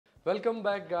Welcome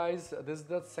back, guys. This is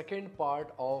the second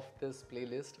part of this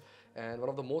playlist and one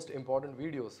of the most important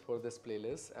videos for this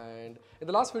playlist. And in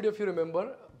the last video, if you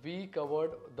remember, we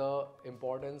covered the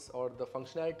importance or the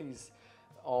functionalities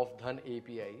of Dhan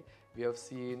API. We have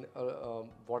seen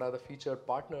what are the featured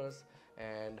partners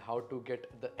and how to get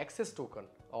the access token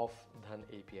of Dhan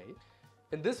API.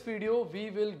 In this video, we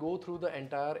will go through the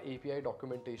entire API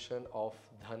documentation of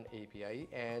Dhan API,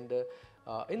 and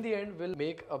in the end, we'll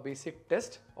make a basic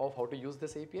test of how to use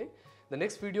this API. The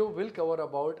next video will cover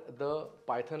about the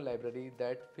Python library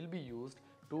that will be used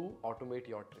to automate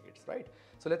your trades, right?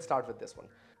 So let's start with this one.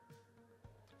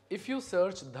 If you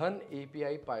search Dhan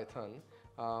API Python,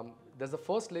 there's the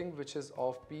first link which is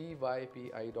of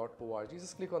pypi.org.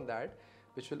 Just click on that,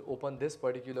 which will open this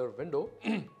particular window.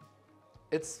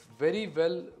 It's very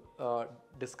well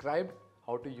described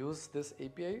how to use this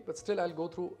API, but still I'll go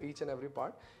through each and every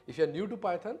part. If you're new to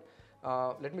Python,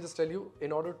 let me just tell you,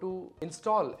 in order to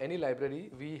install any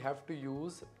library, we have to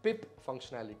use pip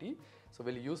functionality. So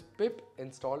we'll use pip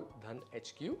install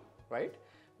DhanHQ, right?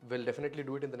 We'll definitely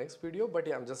do it in the next video, but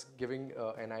yeah, I'm just giving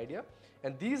an idea.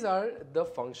 And these are the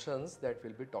functions that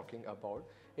we'll be talking about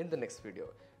in the next video.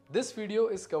 This video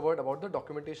is covered about the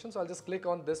documentation, so I'll just click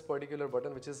on this particular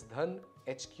button, which is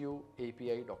DhanHQ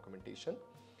API documentation,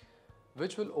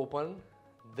 which will open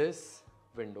this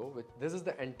window. This is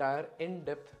the entire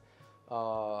in-depth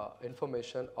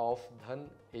information of Dhan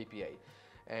API.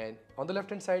 And on the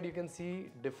left hand side, you can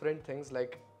see different things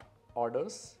like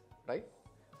orders, right?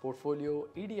 Portfolio,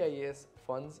 EDIS,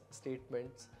 funds,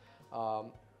 statements,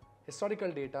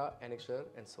 historical data, annexure,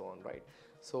 and so on, right?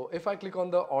 So if I click on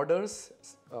the orders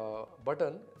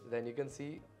button, then you can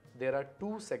see there are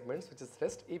two segments, which is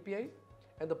REST API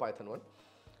and the Python one.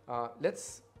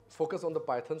 Let's focus on the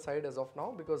Python side as of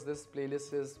now, because this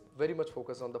playlist is very much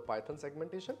focused on the Python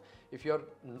segmentation. If you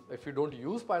don't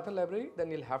use Python library, then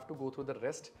you'll have to go through the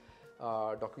REST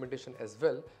documentation as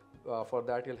well. For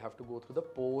that, you'll have to go through the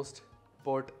post,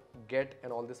 put, get,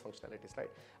 and all these functionalities, right?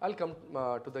 I'll come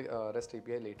to the REST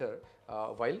API later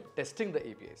while testing the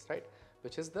APIs, right?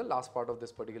 Which is the last part of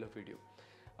this particular video.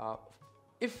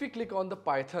 If we click on the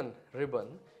Python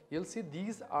ribbon, you'll see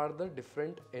these are the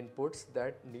different inputs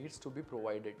that needs to be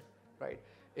provided, right,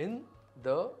 in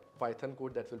the Python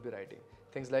code that we'll be writing.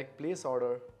 Things like place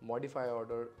order, modify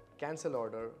order, cancel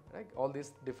order, right? All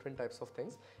these different types of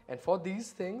things. And for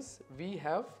these things, we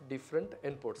have different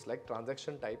inputs like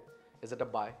transaction type. Is it a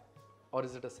buy or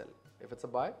is it a sell? If it's a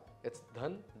buy, it's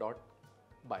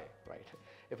dhan.buy, right?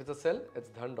 If it's a sell, it's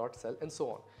dhan.sell, and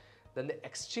so on. Then the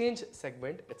exchange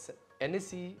segment, it's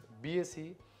NSE,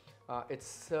 BSE.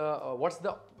 What's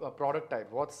the product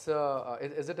type?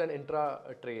 Is it an intra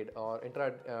trade or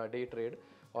intra-day trade,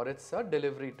 or it's a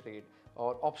delivery trade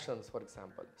or options, for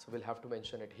example? So we'll have to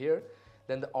mention it here.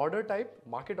 Then the order type,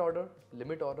 market order,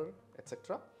 limit order,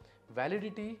 etc.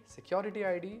 Validity, security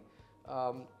ID,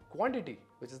 quantity,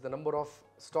 which is the number of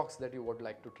stocks that you would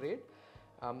like to trade.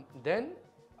 Then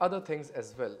other things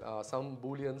as well, some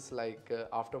booleans like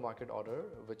aftermarket order,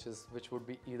 which would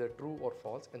be either true or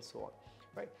false, and so on,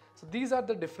 right? So these are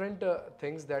the different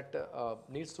things that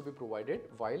needs to be provided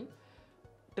while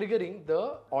triggering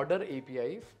the order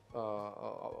API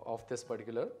of this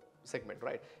particular segment,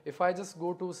 right? If I just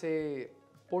go to say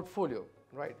portfolio,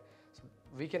 right? So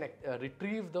we can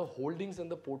retrieve the holdings in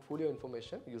the portfolio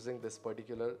information using this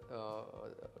particular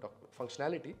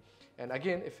functionality. And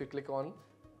again, if you click on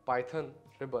Python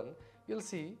ribbon, you'll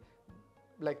see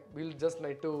like we'll just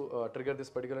need to trigger this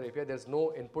particular API. There's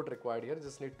no input required here. You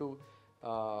just need to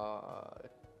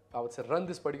I would say run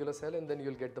this particular cell, and then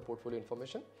you'll get the portfolio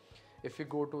information. If you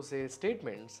go to say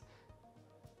statements,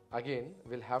 again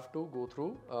we'll have to go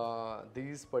through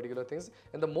these particular things,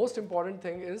 and the most important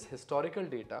thing is historical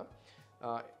data,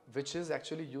 which is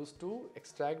actually used to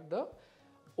extract the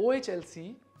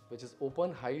OHLC, which is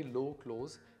open, high, low,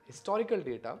 close, historical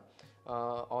data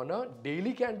on a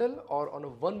daily candle or on a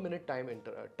 1 minute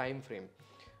time frame.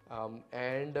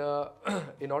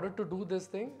 In order to do this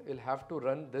thing, you'll have to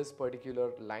run this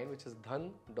particular line, which is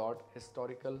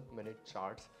dhan.historical minute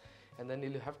charts, and then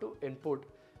you'll have to input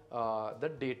the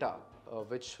data,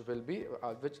 which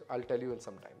I'll tell you in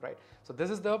some time, right? So this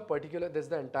is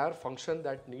the entire function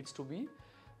that needs to be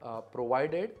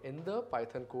provided in the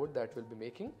Python code that we'll be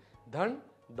making.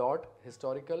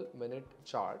 Dhan.historical minute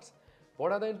charts.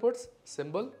 What are the inputs?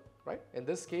 Symbol, right? In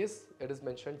this case, it is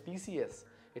mentioned TCS.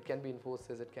 It can be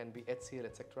Infosys, it can be HCL,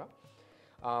 etc.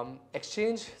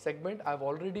 Exchange segment, I've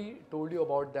already told you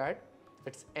about that.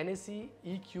 It's NSE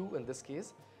EQ in this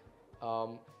case.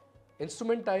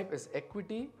 Instrument type is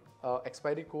equity,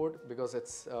 expiry code because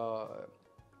it's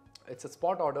it's a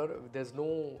spot order. There's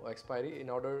no expiry. In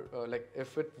order, like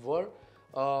if it were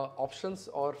options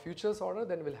or futures order,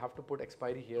 then we'll have to put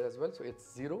expiry here as well. So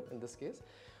it's 0 in this case.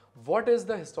 What is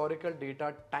the historical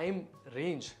data time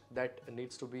range that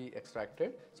needs to be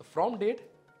extracted? So from date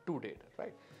to date,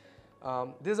 right?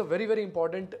 This is a very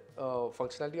important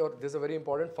functionality, or this is a very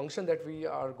important function that we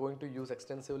are going to use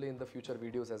extensively in the future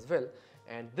videos as well.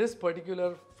 And this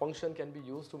particular function can be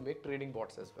used to make trading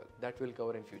bots as well. That we'll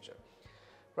cover in future,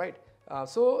 right?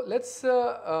 So let's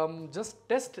just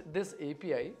test this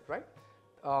API, right?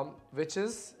 Which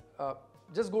is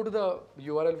just go to the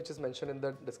URL which is mentioned in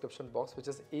the description box, which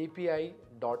is api.dhan.co,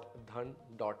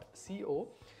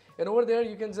 and over there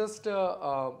you can just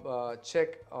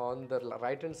check on the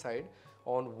right hand side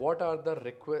on what are the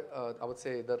I would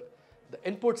say the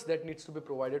inputs that needs to be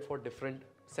provided for different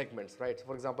segments, right? So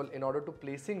for example, in order to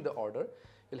placing the order,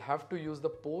 you'll have to use the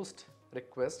post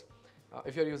request.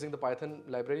 If you're using the Python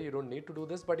library, you don't need to do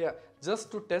this, but yeah,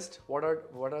 just to test what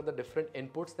are the different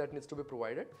inputs that needs to be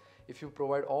provided. If you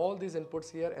provide all these inputs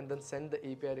here and then send the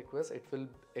API request, it will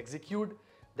execute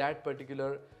that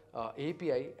particular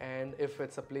API, and if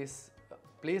it's a place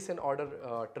an order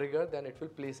trigger, then it will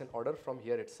place an order from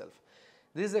here itself.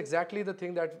 This is exactly the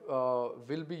thing that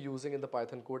we'll be using in the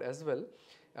Python code as well.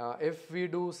 If we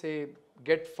do say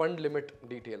get fund limit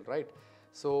detail, right?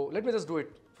 So let me just do it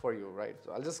for you, right?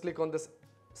 So I'll just click on this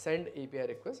send API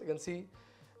request. You can see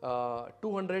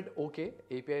 200 OK,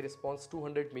 API response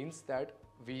 200 means that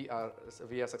we are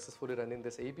successfully running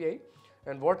this API.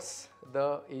 And what's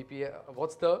the API?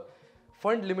 What's the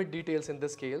fund limit details in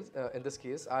this case?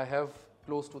 I have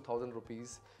close to 1,000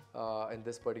 rupees in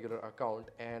this particular account,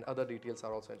 and other details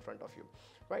are also in front of you,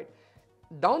 right?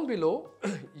 Down below,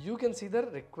 you can see the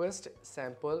request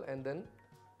sample and then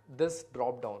this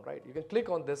drop down, right? You can click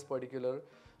on this particular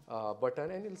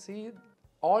button and you'll see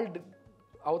all,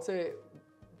 I would say,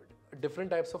 different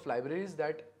types of libraries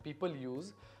that people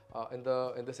use in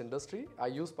this industry. I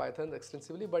use Python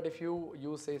extensively, but if you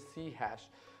use say C hash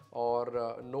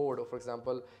or Node, or for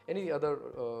example any other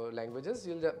languages,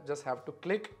 you'll just have to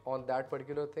click on that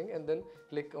particular thing and then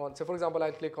click on, say for example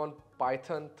I'll click on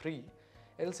Python 3 and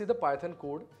you'll see the Python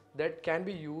code that can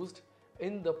be used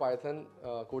in the Python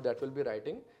code that we'll be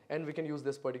writing, and we can use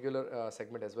this particular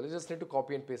segment as well. You just need to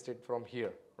copy and paste it from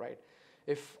here, right?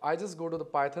 If I just go to the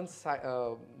Python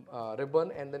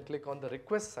ribbon and then click on the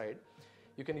request side,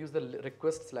 you can use the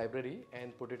requests library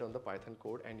and put it on the Python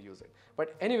code and use it.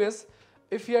 But anyways,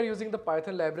 if you are using the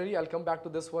Python library, I'll come back to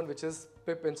this one, which is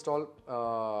pip install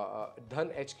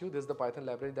DhanHQ. This is the Python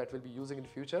library that we'll be using in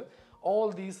future.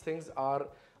 All these things are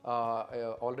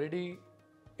already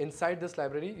inside this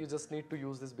library. You just need to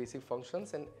use these basic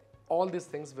functions, and all these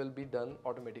things will be done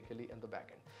automatically in the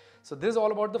backend. So this is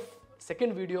all about the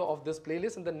second video of this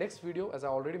playlist. In the next video, as I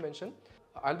already mentioned,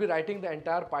 I'll be writing the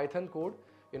entire Python code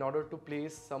in order to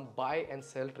place some buy and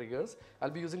sell triggers. I'll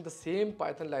be using the same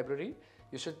Python library.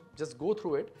 You should just go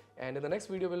through it, and in the next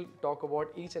video we'll talk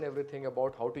about each and everything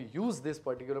about how to use this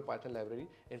particular Python library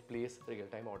and place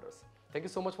real-time orders. Thank you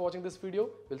so much for watching this video.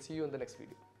 We'll see you in the next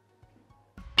video.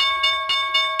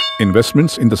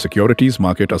 Investments in the securities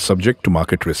market are subject to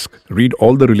market risk. Read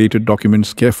all the related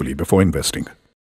documents carefully before investing.